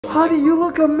Honey, you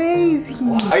look amazing.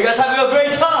 Are you guys having a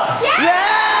great time?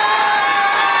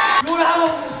 Yeah! You wanna have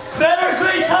a better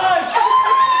great time?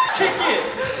 Kick it!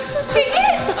 Kick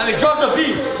it! I mean, drop the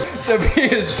beat. The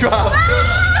beat is dropped.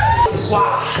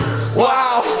 Wow.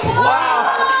 Wow.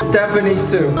 Wow. Stephanie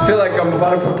Sue. I feel like I'm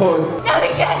about to propose. Not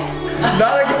again.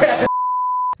 Not again.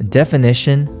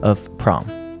 Definition of prom.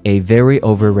 A very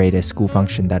overrated school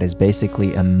function that is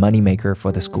basically a moneymaker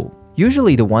for the school.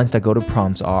 Usually the ones that go to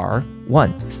proms are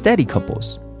 1. Steady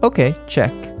couples. Okay,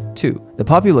 check. 2. The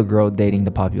popular girl dating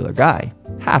the popular guy.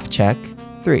 Half check.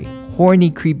 3. Horny,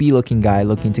 creepy looking guy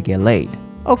looking to get laid.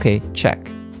 Okay,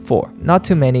 check. 4. Not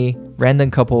too many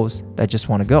random couples that just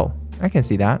want to go. I can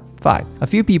see that. 5. A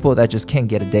few people that just can't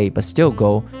get a date but still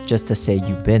go just to say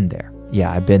you've been there.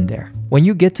 Yeah, I've been there. When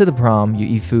you get to the prom, you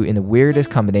eat food in the weirdest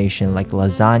combination like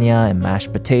lasagna and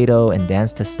mashed potato and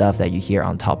dance to stuff that you hear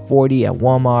on Top 40 at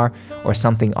Walmart or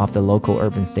something off the local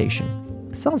urban station.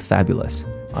 Sounds fabulous,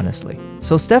 honestly.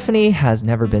 So Stephanie has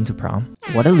never been to prom.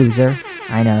 What a loser,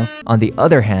 I know. On the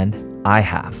other hand, I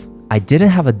have. I didn't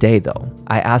have a date though.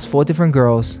 I asked 4 different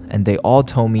girls and they all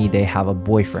told me they have a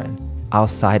boyfriend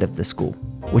outside of the school,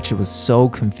 which was so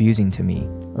confusing to me.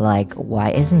 Like,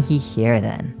 why isn't he here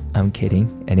then? I'm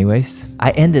kidding. Anyways,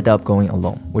 I ended up going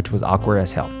alone, which was awkward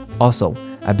as hell. Also,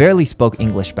 I barely spoke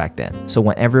English back then, so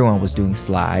when everyone was doing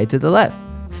slide to the left,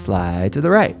 slide to the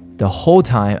right, the whole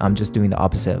time I'm just doing the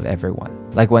opposite of everyone.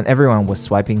 Like when everyone was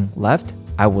swiping left,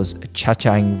 I was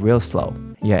cha-chaing real slow.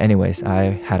 Yeah, anyways,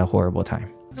 I had a horrible time.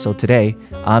 So today,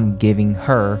 I'm giving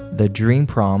her the dream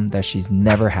prom that she's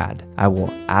never had. I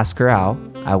will ask her out.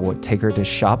 I will take her to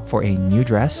shop for a new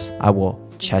dress. I will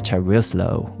cha-cha real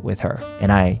slow with her.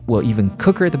 And I will even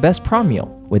cook her the best prom meal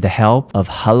with the help of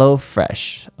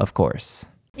HelloFresh, of course.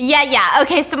 Yeah.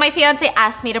 Okay, so my fiance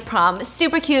asked me to prom.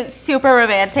 Super cute, super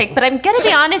romantic, but I'm gonna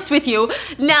be honest with you.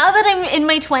 Now that I'm in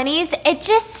my 20s, it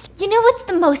just, you know what's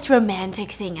the most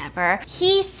romantic thing ever?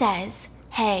 He says,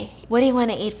 hey, what do you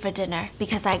want to eat for dinner?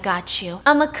 Because I got you.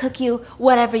 I'ma cook you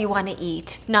whatever you want to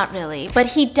eat. Not really, but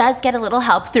he does get a little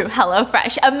help through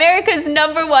HelloFresh, America's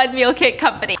 #1 meal kit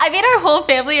company. I mean, our whole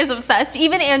family is obsessed,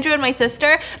 even Andrew and my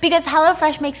sister, because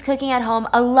HelloFresh makes cooking at home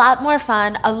a lot more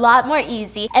fun, a lot more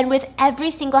easy, and with every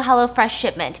single HelloFresh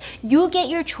shipment, you get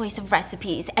your choice of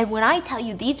recipes. And when I tell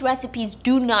you these recipes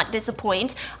do not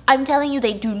disappoint, I'm telling you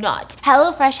they do not.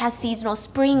 HelloFresh has seasonal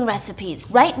spring recipes.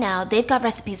 Right now, they've got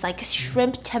recipes like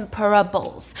shrimp tempura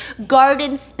bowls,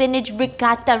 garden spinach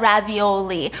ricotta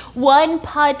ravioli, one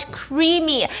pot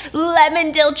creamy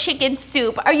lemon dill chicken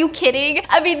soup. Are you kidding?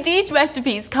 I mean, these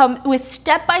recipes come with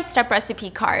step-by-step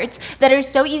recipe cards that are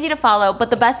so easy to follow,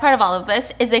 but the best part of all of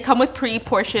this is they come with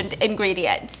pre-portioned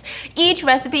ingredients. Each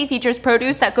recipe features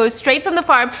produce that goes straight from the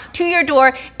farm to your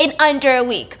door in under a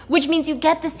week, which means you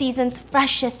get the season's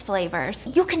freshest flavors.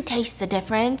 You can taste the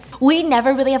difference. We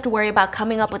never really have to worry about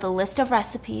coming up with a list of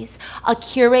recipes,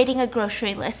 curating a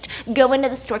grocery list, going to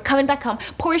the store, coming back home,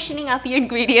 portioning out the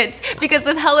ingredients, because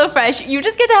with HelloFresh, you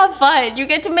just get to have fun. You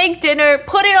get to make dinner,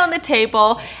 put it on the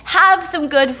table, have some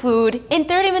good food in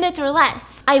 30 minutes or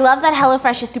less. I love that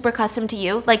HelloFresh is super custom to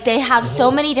you. Like, they have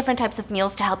so many different types of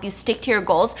meals to help you stick to your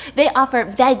goals. They offer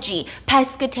veggie,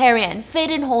 pescatarian, fit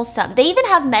and wholesome. They even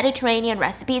have Mediterranean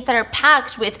recipes that are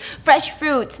packed with fresh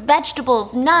fruits,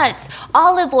 vegetables, nuts,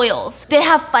 olive oils. They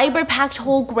have fiber-packed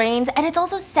whole grains, and it's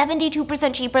also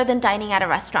 72% cheaper than dining at a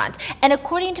restaurant. And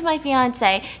according to my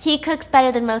fiance, he cooks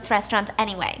better than most restaurants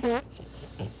anyway.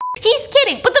 He's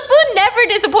kidding, but the food never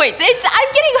disappoints.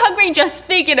 I'm getting hungry just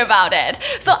thinking about it.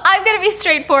 So I'm gonna be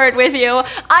straightforward with you.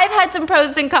 I've had some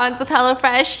pros and cons with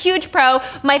HelloFresh. Huge pro,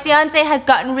 my fiance has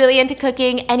gotten really into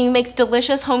cooking and he makes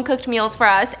delicious home-cooked meals for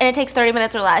us and it takes 30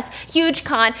 minutes or less. Huge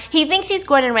con, he thinks he's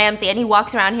Gordon Ramsay and he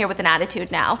walks around here with an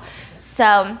attitude now.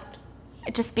 So,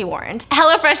 just be warned.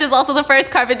 HelloFresh is also the first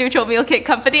carbon-neutral meal kit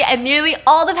company, and nearly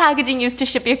all the packaging used to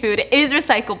ship your food is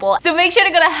recyclable. So make sure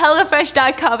to go to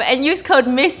HelloFresh.com and use code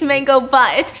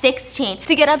MissMangoButt16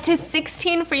 to get up to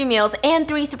 16 free meals and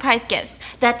 3 surprise gifts.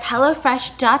 That's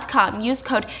HelloFresh.com. Use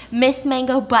code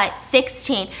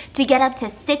MissMangoButt16 to get up to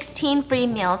 16 free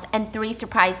meals and 3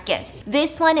 surprise gifts.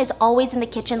 This one is always in the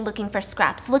kitchen looking for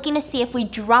scraps, looking to see if we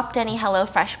dropped any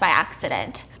HelloFresh by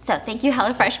accident. So thank you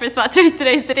HelloFresh for sponsoring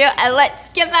today's video, and let's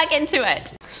get back into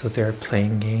it. So they're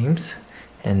playing games,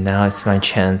 and now it's my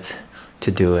chance to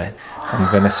do it.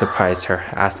 I'm gonna surprise her,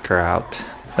 ask her out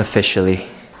officially.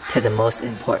 To the most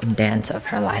important dance of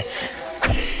her life.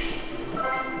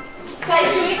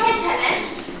 Guys, should we play tennis?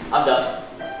 I'm done.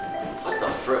 What the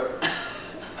frick?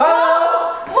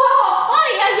 Hello! Whoa! Oh,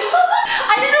 yeah.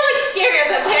 I don't know what's scarier,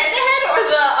 the panda head or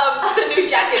the new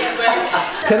jacket he's wearing.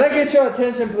 Can I get your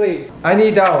attention, please? I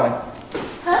need that one.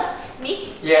 Huh?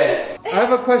 Yeah. I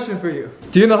have a question for you.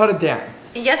 Do you know how to dance?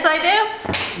 Yes, I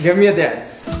do. Give me a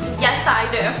dance. Yes, I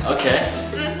do. Okay.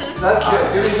 That's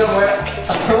good. Give me somewhere.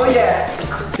 Oh yeah.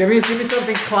 Give me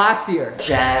something classier.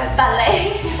 Jazz.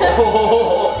 Ballet.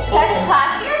 That's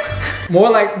classier?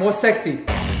 More sexy.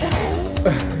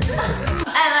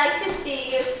 I like to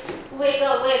see you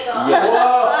wiggle, wiggle.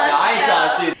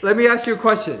 Nice. Let me ask you a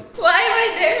question. Why am I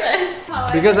nervous?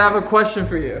 Because I have a question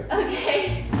for you.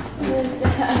 Okay.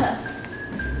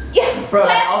 Bro,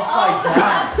 upside down.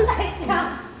 Upside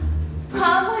down.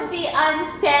 Prom would be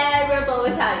unbearable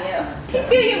without you. He's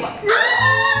gonna get more.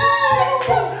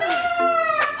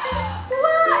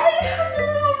 What? It has a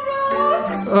little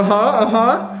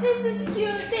rose. This is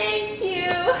cute, thank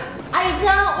you. I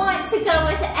don't want to go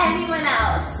with anyone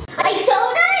else.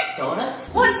 Donuts?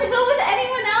 Want to go with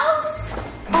anyone else?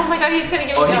 Oh my god, he's gonna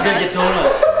give me Oh, donuts. he's gonna get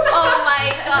donuts. Oh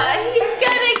my god, he's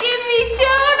gonna give me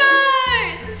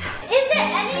donuts! Is there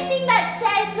anything that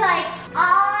says like,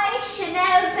 I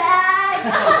Chanel bag?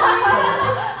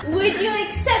 Would you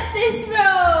accept this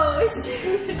rose?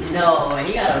 No,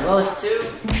 he got a rose too.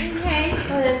 Okay,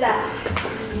 what is that?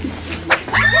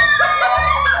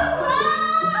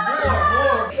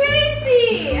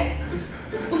 Crazy!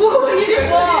 Whoa, what are you doing?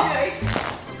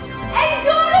 And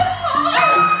go to home!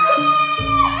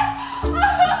 Oh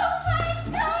my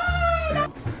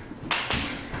god!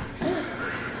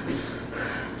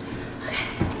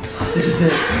 This is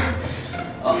it.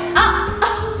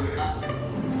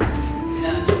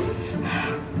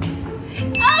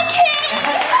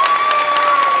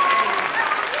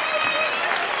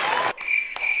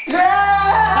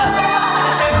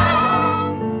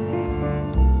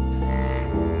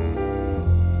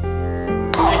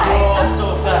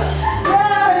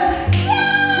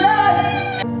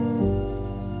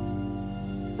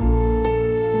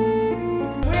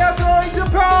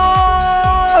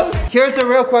 Here's the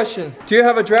real question. Do you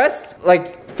have a dress?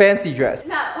 Like fancy dress?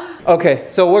 No. Okay,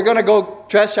 so we're gonna go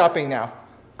dress shopping now.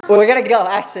 We're gonna go,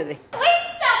 actually. Wait, stop!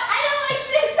 I don't like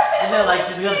this! And then like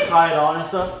she's gonna try it on and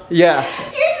stuff. Yeah.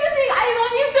 Here's the thing, I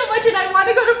love you so much and I want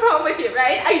to go to prom with you,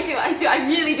 right? I do, I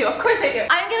really do, of course I do.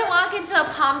 I'm gonna walk into a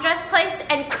prom dress place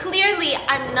and clearly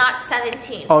I'm not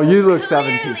 17. Oh, you look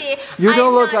Clearly, 17. You don't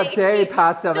I'm look not a day 18.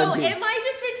 past So 17. am I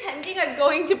just pretending I'm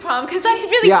going to prom? Because that's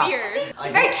really Yeah. weird. Or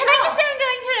can I just say I'm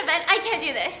going to an event? I can't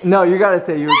do this. No, you gotta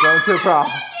say you were going to prom.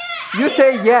 You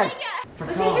say yes.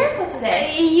 What's your hair for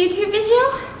today? A YouTube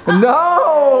video?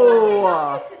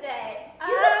 No! Today.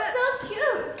 You look so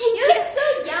cute. Thank you. Look so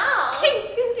young.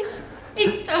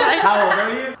 Thanks so much. How old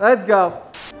are you? Let's go.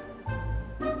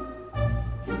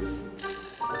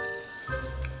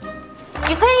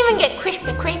 You couldn't even get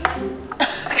Krispy Kreme.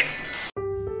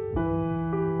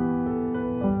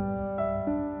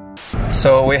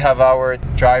 So we have our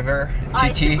driver,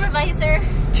 Our supervisor.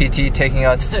 TT taking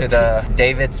us to the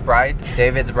David's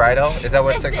Bridal. Is that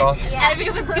what's it called? Yeah.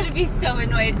 Everyone's gonna be so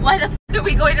annoyed. Why the f are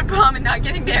we going to prom and not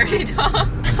getting married? You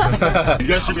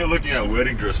guys should be looking at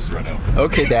wedding dresses right now.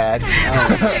 Okay, Dad.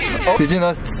 Oh, did you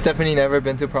know Stephanie never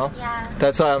been to prom? Yeah.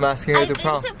 That's why I'm asking her I've to been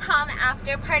prom. to prom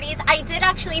after parties. I did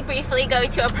actually briefly go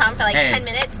to a prom for like 10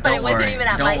 minutes, but it wasn't even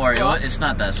at my school. Don't worry, it's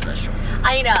not that special.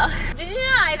 I know. Did you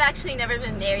know I've actually never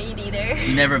been married either?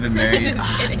 You never been married?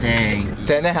 Dang.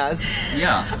 Then it has.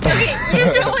 Yeah. Okay, you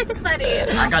know what's funny?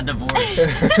 I got divorced.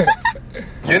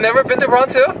 You never been to prom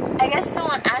too? I guess no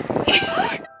one asked me.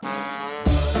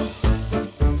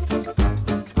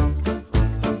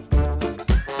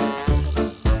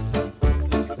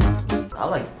 I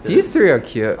like this. These three are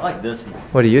cute. I like this one.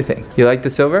 What do you think? You like the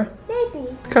silver? Maybe.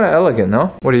 Kind of elegant,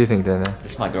 no? What do you think, Dana?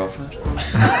 This is my girlfriend.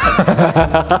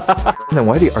 Then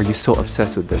why are you so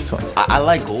obsessed with this one? I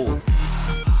like gold.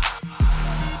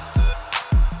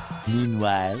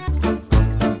 Meanwhile.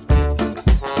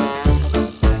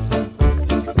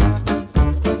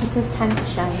 It's his time to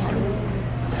shine, honey.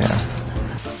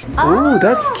 Yeah. Ooh,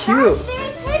 that's cute. That's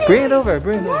very pretty. Bring it over,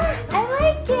 bring it over. Yes, I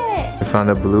like it. I found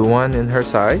a blue one in her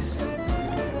size.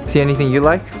 See anything you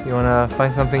like? You wanna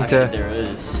find something Actually, to... there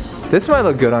is. This might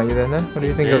look good on you, Dana. What do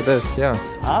you think of this? Yeah.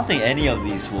 I don't think any of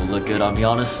these will look good on me,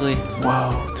 honestly.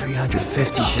 Wow,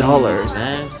 $350. Jeez,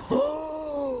 man.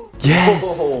 Yes,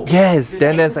 yes.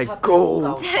 Dana's like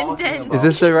gold. Is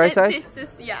this the right size? This is,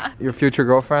 yeah. Your future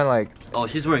girlfriend, like... Oh,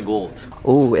 she's wearing gold.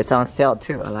 Ooh, it's on sale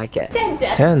too. I like it.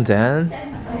 10, Dan.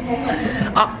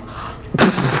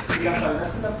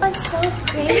 That's so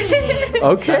pretty.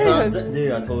 Okay.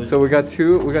 Dude, I told you. So we got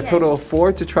total of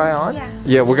 4 to try on.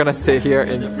 Yeah, we're gonna stay here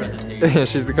and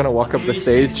she's gonna walk up the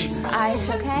stage. Eyes,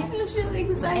 okay? Social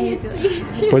anxiety.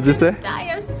 What'd you say? Die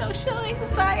of social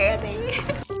anxiety.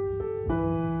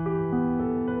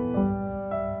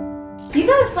 You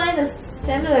gotta find a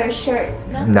similar shirt.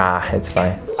 No? Nah, it's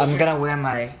fine. I'm gonna wear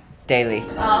my daily.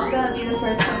 Oh, I'm gonna be the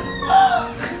first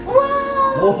one.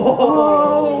 Wow!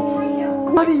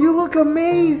 Oh, buddy, you look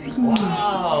amazing.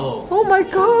 Wow. Oh my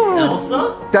god.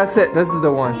 Elsa? That's it. This is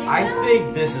the one. I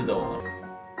think this is the one.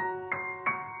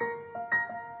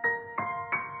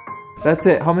 That's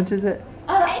it. How much is it?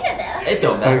 Oh, I don't know. It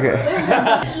don't matter.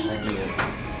 Okay.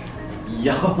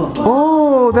 Yo.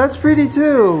 Oh, that's pretty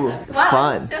too. Wow,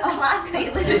 Fun. so classy.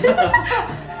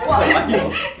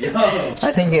 Yo.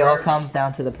 I think it all comes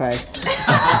down to the price.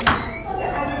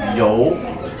 Yo.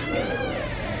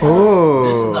 Oh.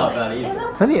 This is not bad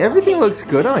either. Honey, everything looks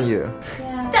good on you.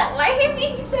 Stop, why are you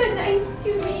being so nice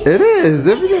to me? It is.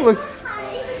 Everything looks.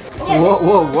 Hi. Whoa,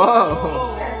 whoa,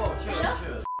 whoa.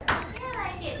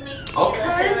 Okay.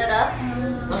 Fill it up.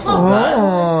 That's not bad.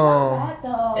 Oh.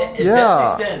 It Yeah.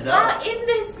 definitely stands Wow, out. in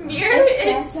this mirror,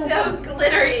 it's so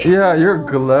glittery. Yeah, you're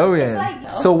glowing. It's like-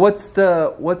 So what's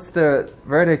the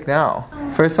verdict now?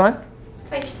 First one?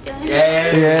 First one.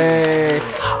 Yeah. Yay.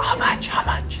 How much? How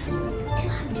much? 200.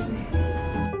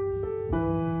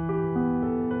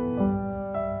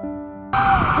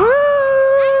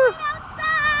 Woo!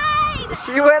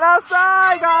 She went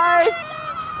outside, guys.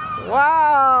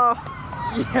 Wow.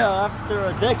 Yeah, after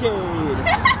a decade.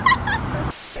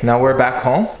 Now we're back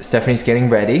home. Stephanie's getting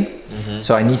ready.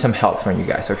 So I need some help from you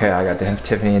guys, okay? I got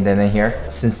Tiffany and Dana here.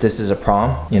 Since this is a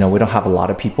prom, you know, we don't have a lot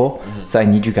of people. So I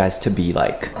need you guys to be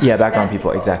like, yeah, background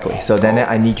people, exactly. So then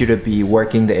I need you to be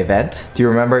working the event. Do you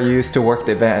remember you used to work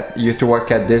the event? You used to work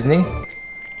at Disney?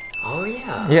 Oh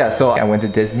yeah. Yeah, so I went to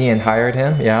Disney and hired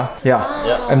him. Yeah.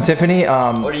 And Tiffany,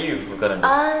 What are you gonna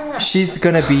do? she's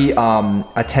gonna be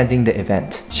attending the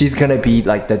event. She's gonna be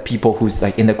like the people who's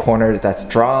like in the corner that's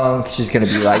drunk. She's gonna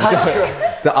be like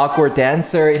the awkward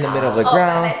dancer in the middle of the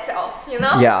crowd. Myself, you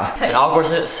know? Yeah, An awkward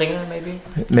singer maybe?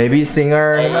 maybe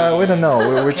singer. No, we don't know.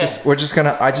 We're just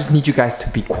gonna. I just need you guys to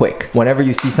be quick. Whenever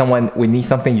you see someone, we need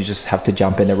something. You just have to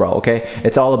jump in the row. Okay?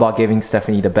 It's all about giving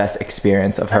Stephanie the best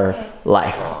experience of her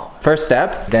life. First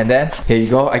step, then here you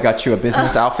go. I got you a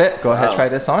business outfit. Go ahead, try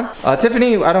this on.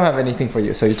 Tiffany, I don't have anything for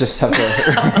you, so you just have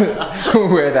to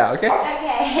wear that, okay?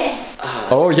 Okay.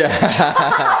 Oh yeah.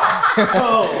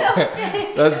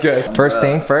 That's good. First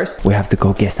thing first, we have to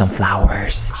go get some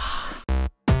flowers.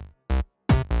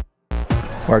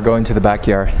 We're going to the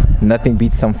backyard. Nothing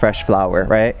beats some fresh flower,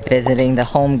 right? Visiting the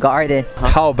home garden.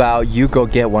 How about you go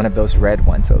get one of those red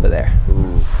ones over there?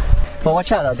 But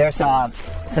watch out though, there's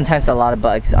sometimes a lot of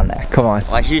bugs on there. Come on.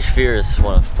 My huge fear is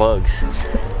one of bugs.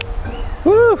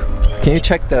 Woo! Can you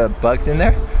check the bugs in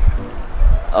there?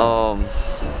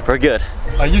 We're good.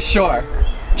 Are you sure?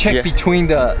 Check between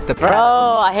the Bro,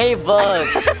 I hate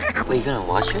bugs. Wait, you gonna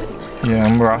wash it? Yeah,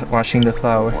 I'm washing the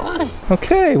flower. Why?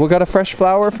 Okay, we got a fresh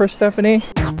flower for Stephanie.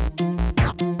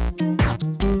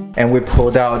 And we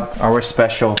pulled out our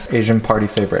special Asian party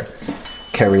favorite.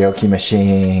 Karaoke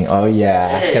machine. Oh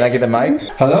yeah. Can I get the mic?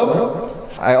 Hello?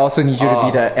 I also need you to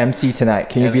be the MC tonight.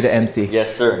 Can you be the MC?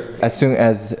 Yes, sir. As soon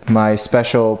as my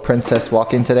special princess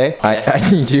walk in today, I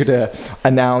need you to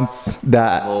announce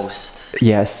that. Most.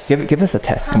 Yes. Give us a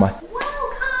test. Come on.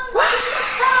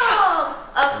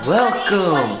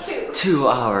 Welcome to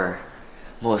our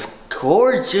most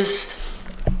gorgeous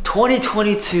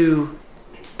 2022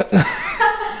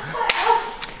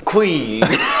 queen.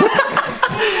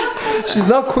 She's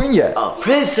not queen yet. A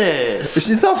princess.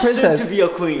 She's not princess. Soon to be a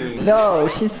queen. No,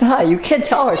 she's not. You can't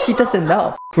tell her. She doesn't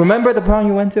know. Remember the prom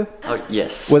you went to? Oh,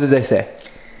 yes. What did they say?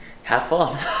 Have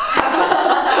fun.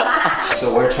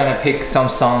 So we're trying to pick some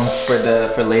songs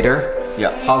for later.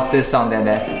 Yeah. How's this song then?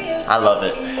 I love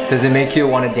it. Does it make you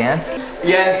want to dance?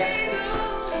 Yes.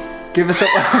 Give us some.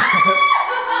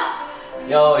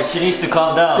 Yo, she needs to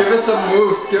calm down. Give us some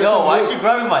moves. Give us Yo, some why moves. is she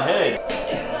grabbing my head?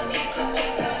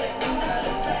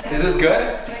 Is this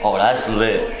good? Oh, that's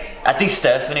lit. I think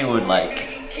Stephanie would like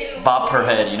bop her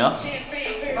head, you know?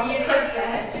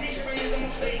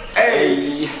 Hey,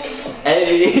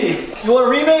 hey, you want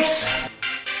a remix?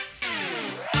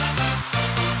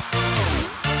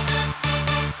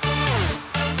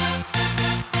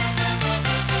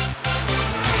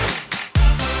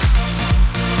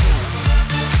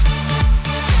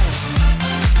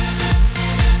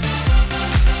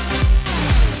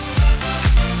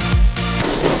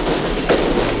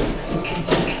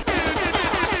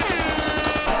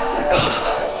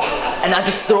 And I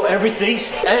just throw everything.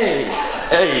 Hey,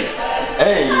 hey,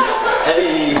 hey,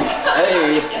 hey,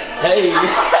 hey, hey.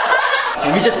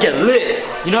 And we just get lit.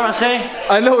 You know what I'm saying?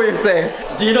 I know what you're saying.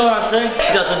 Do you know what I'm saying?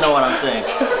 She doesn't know what I'm saying.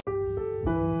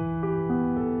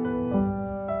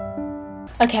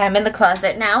 Okay, I'm in the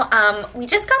closet now. We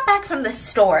just got back from the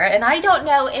store, and I don't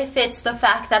know if it's the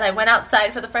fact that I went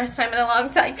outside for the first time in a long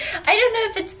time. I don't know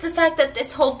if it's the fact that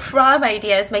this whole prom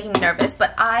idea is making me nervous,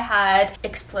 but I had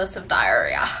explosive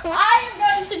diarrhea. I'm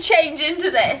going to change into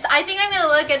this. I think I'm gonna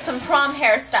look at some prom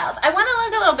hairstyles. I wanna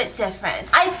look a little bit different.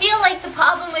 I feel like the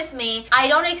problem with me, I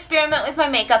don't experiment with my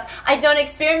makeup, I don't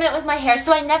experiment with my hair,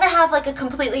 so I never have like a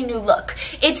completely new look.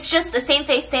 It's just the same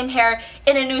face, same hair,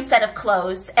 in a new set of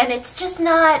clothes, and it's just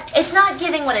it's not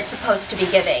giving what it's supposed to be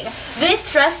giving. This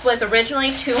dress was originally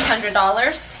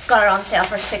 $200. Got it on sale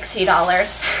for $60.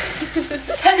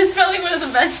 That is probably one of the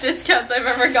best discounts I've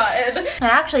ever gotten. I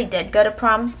actually did go to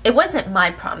prom. It wasn't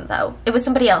my prom though. It was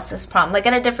somebody else's prom, like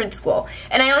at a different school.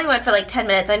 And I only went for like 10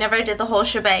 minutes. I never did the whole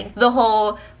shebang, the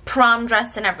whole prom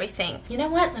dress and everything. You know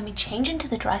what? Let me change into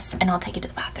the dress and I'll take you to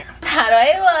the bathroom. How do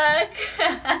I look?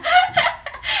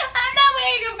 I'm not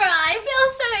wearing a bra. I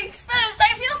feel so exposed.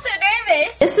 I feel so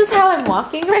nervous. This is how I'm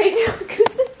walking right now because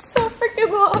it's so freaking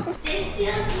long. This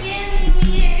feels really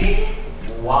weird.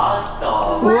 What the?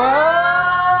 Whoa!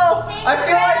 I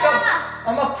feel like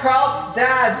I'm a proud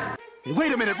dad.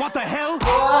 Wait a minute, what the hell?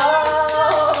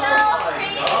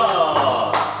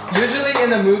 Usually in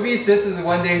the movies, this is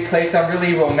when they play some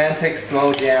really romantic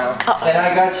slow jam. And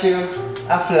I got you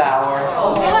a flower.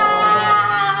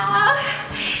 Wow!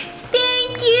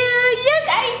 Thank you! Look,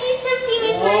 I did something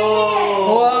with my hair.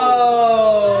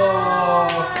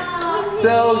 Whoa!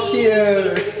 So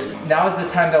cute! Now is the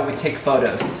time that we take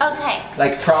photos. Okay.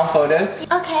 Like prom photos.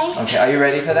 Okay. Okay, are you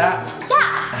ready for that?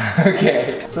 Yeah.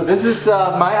 Okay, so this is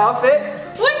my outfit.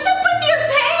 What's up with your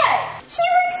pants? He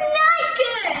looks not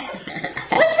good.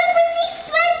 What's up with these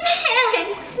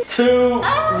sweatpants? 2,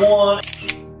 1.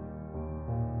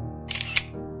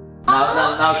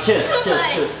 Now kiss.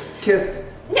 Kiss.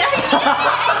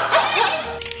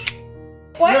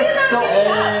 Why You're is that so-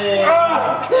 Hey,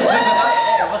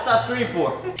 what's that screen for?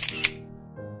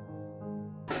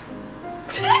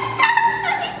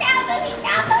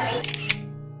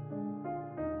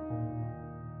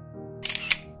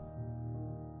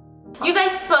 You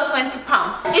guys both went to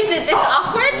prom. Is it this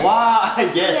awkward? Wow,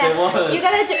 yes it was. You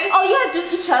gotta do, oh, you gotta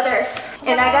do each other's.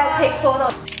 And I gotta take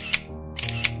photos.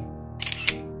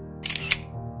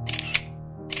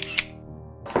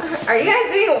 Are you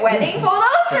guys doing wedding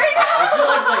photos right now? I feel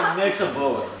like it's like a mix of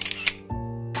both.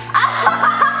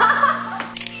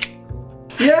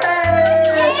 Yay!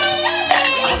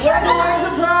 We're going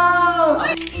to prom!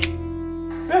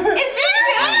 It's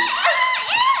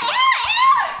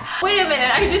Wait a minute,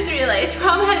 I just realized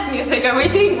prom has music. Are we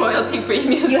doing royalty-free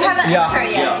music? You haven't entered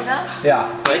yet, you know?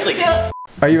 Yeah. But it's like, Still,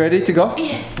 Are you ready to go?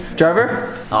 yeah.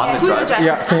 Driver? I'm Who's the driver?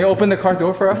 Yeah, can you open the car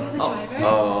door for us? Oh.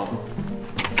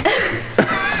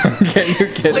 Can you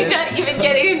get We're in? not even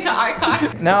getting into our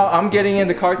car. Now I'm getting in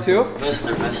the car too.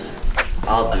 Mister,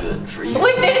 I'll do it for you.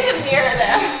 Wait, there's a mirror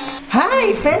there.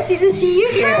 Hi, fancy to see you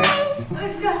here.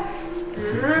 Let's go.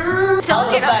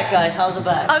 How's the back, guys? How's the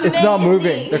back? Amazing. It's not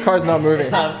moving. The car's not moving.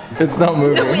 It's not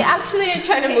moving. We actually are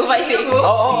trying to move, I think.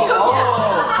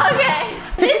 Oh. Okay.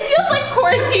 This feels like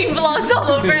quarantine vlogs all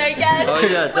over again. Oh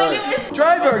yeah, it When it does. was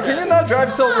Driver, can you not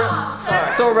drive so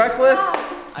reckless?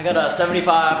 I got a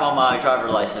 75 on my driver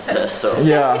license test, so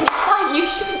Yeah. fine, you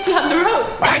shouldn't be on the road.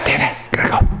 I did it.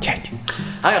 Gotta go. Change.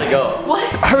 I gotta go. What?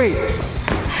 Hurry.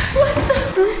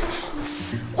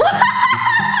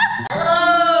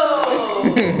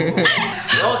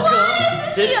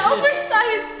 Welcome. This is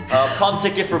Oversized. a prom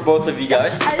ticket for both of you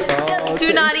guys. Do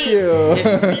not Thank eat. you.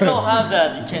 If you don't have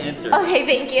that, you can't enter. Okay,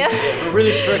 thank you. We're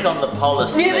really strict on the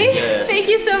policy. Really? Yes. Thank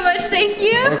you so much. Thank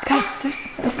you. Guys, there's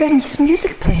already some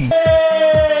music playing.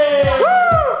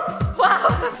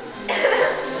 Wow.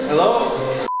 Hello?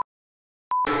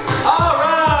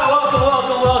 Alright,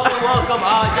 welcome.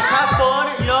 Just have fun,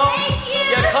 you know? Thank you.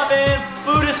 Yeah, come in,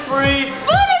 food is free.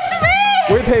 Food is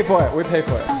free. We pay for it.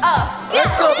 Oh, yeah.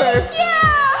 Let's go, babe. Yeah.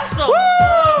 So,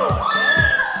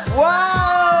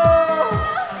 Wow!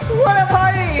 What a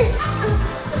party!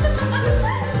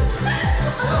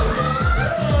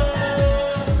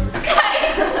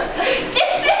 Guys,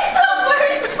 this is the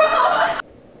worst prom.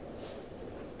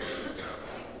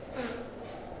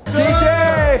 DJ!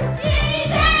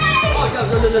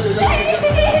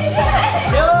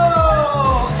 Yo!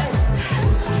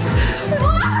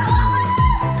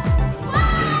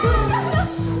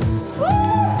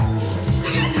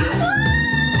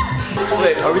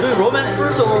 Wait, are we doing romance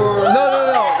first or?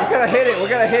 No. We're gonna hit it. We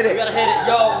gotta hit it. Yo,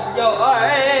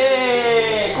 alright,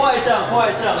 hey, quiet down.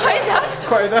 Quiet down.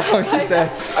 Quiet down, he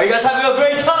said. Are you guys having a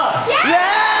great time? Yeah!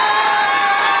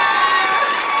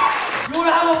 You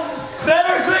wanna have a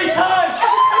better great time?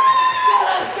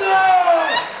 Let's go!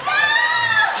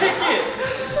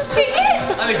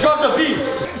 I mean, drop the beat.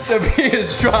 The beat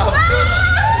is dropped.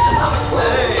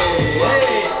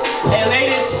 Hey,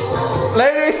 ladies.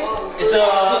 Ladies. It's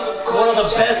one of the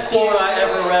best quotes I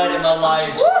ever read in my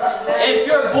life. If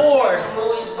you're bored,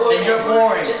 then you're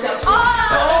boring.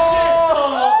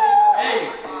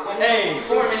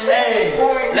 Hey,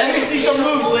 let me see some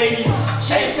moves, ladies.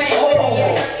 Hey,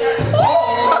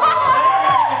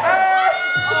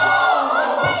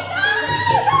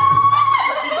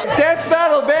 Dance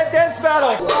battle, man, dance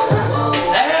battle.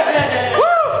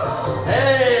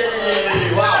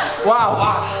 Hey, wow.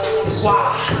 Wow.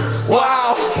 Wow.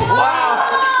 Wow. Wow.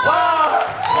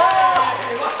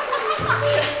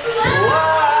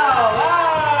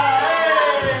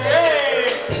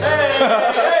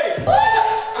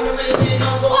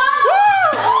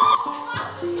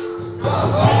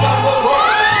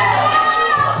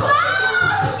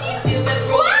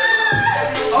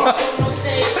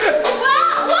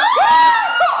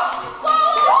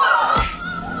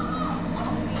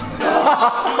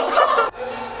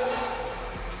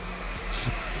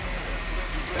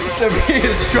 The beat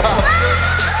is dropped.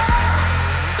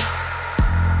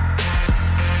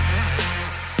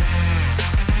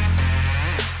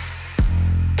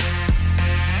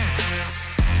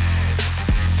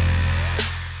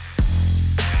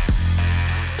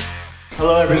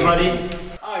 Hello, everybody.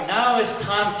 Alright, now it's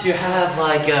time to have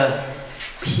like a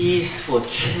peaceful,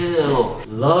 chill,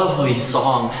 lovely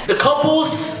song. The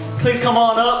couples, please come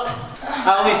on up.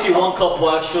 I only see one couple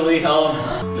actually.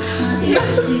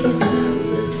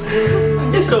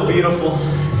 They're so beautiful.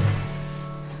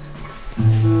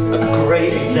 A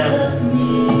great example.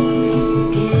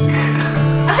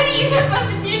 Are you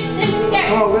with your sister?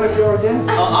 Oh, we're gonna go again?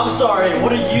 I'm sorry,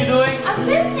 what are you doing? I'm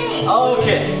listening. Oh,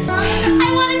 okay.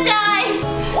 I want to die.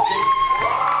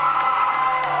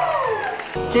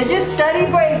 Did you study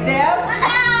for exam?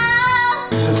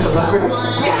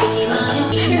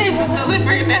 This is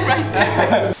delivery man right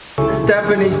there.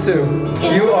 Stephanie Sue,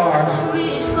 you are.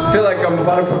 I feel like I'm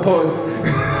about to propose.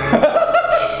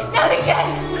 Not again.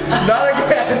 Not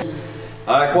again.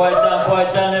 Alright,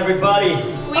 quiet down, everybody.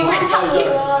 We were talking.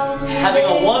 Having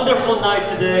a wonderful night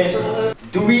today.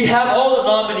 Do we have all the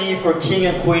nominees for King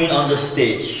and Queen on the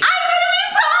stage? I'm gonna be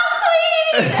prom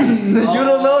queen. You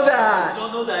don't know I that.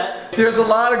 don't know that. There's a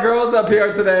lot of girls up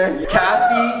here today.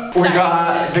 Kathy, we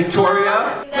got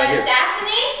Victoria, We got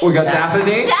Daphne. we got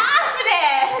Daphne,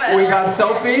 Daphne. we got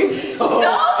Sophie, Sophie.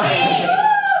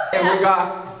 and we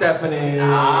got Stephanie.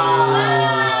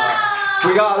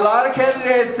 We got a lot of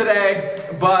candidates today,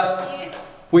 but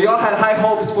we all had high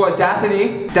hopes for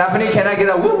Daphne. Daphne, can I get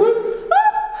a woo woo?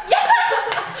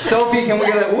 Sophie, can we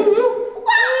get a woo woo?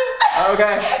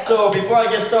 Okay. So before I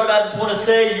get started, I just want to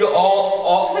say you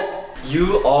all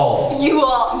Y'all.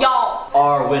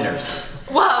 are winners.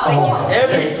 Wow, thank you.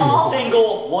 Every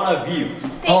single one of you.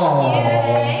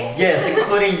 Thank you. Yes,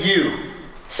 including you.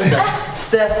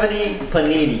 Stephanie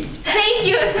Panini. Thank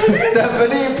you.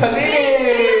 Stephanie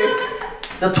Panini.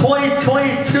 The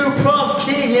 2022 prom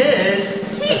king is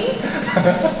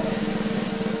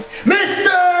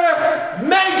Mr.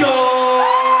 MissMangoButt.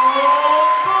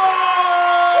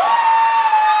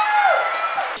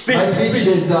 My speech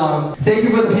is thank you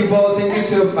for the people, thank you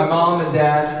to my mom and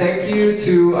dad, thank you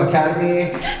to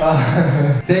Academy,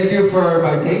 thank you for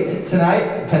my date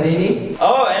tonight, Panini.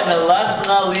 Oh, and then last but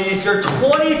not least, your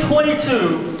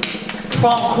 2022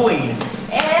 prom queen.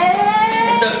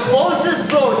 And The closest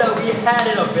vote that we had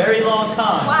in a very long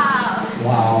time. wow.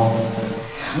 Wow.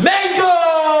 Mango!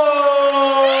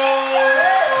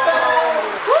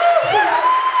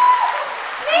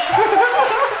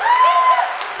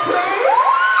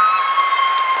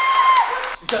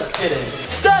 Just kidding.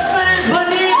 Stephanie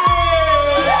Panini!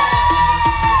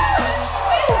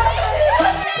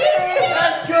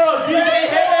 Let's go, DJ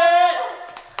hit it!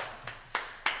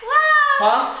 Wow.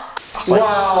 Huh?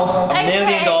 Wow. $1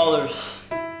 million.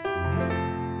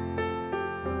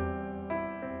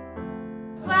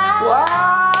 Wow.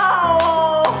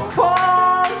 Wow!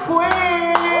 Prom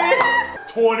queen!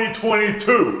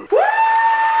 2022.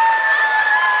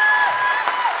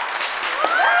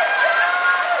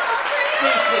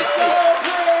 So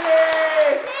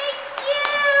pretty!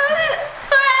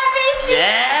 For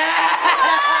everything.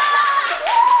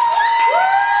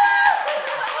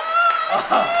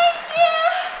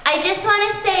 I just want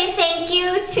to say thank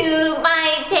you to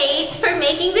my date for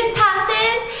making this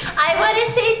happen. I want to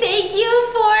say thank you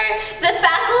for the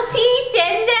faculty,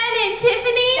 Dan and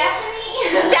Tiffany.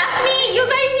 Daphne, you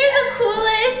guys are the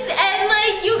coolest, and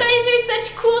like you guys are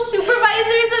such cool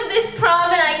supervisors of this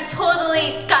prom, and I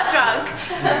totally got drunk.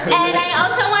 And I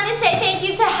also want to say thank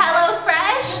you to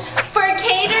HelloFresh for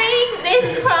catering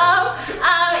this prom.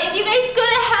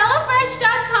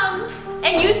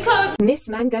 use code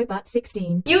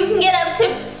MissMangoButt16. you can get up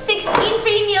to 16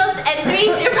 free meals and 3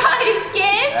 surprise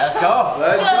gifts. Let's go.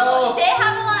 So they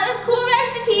have a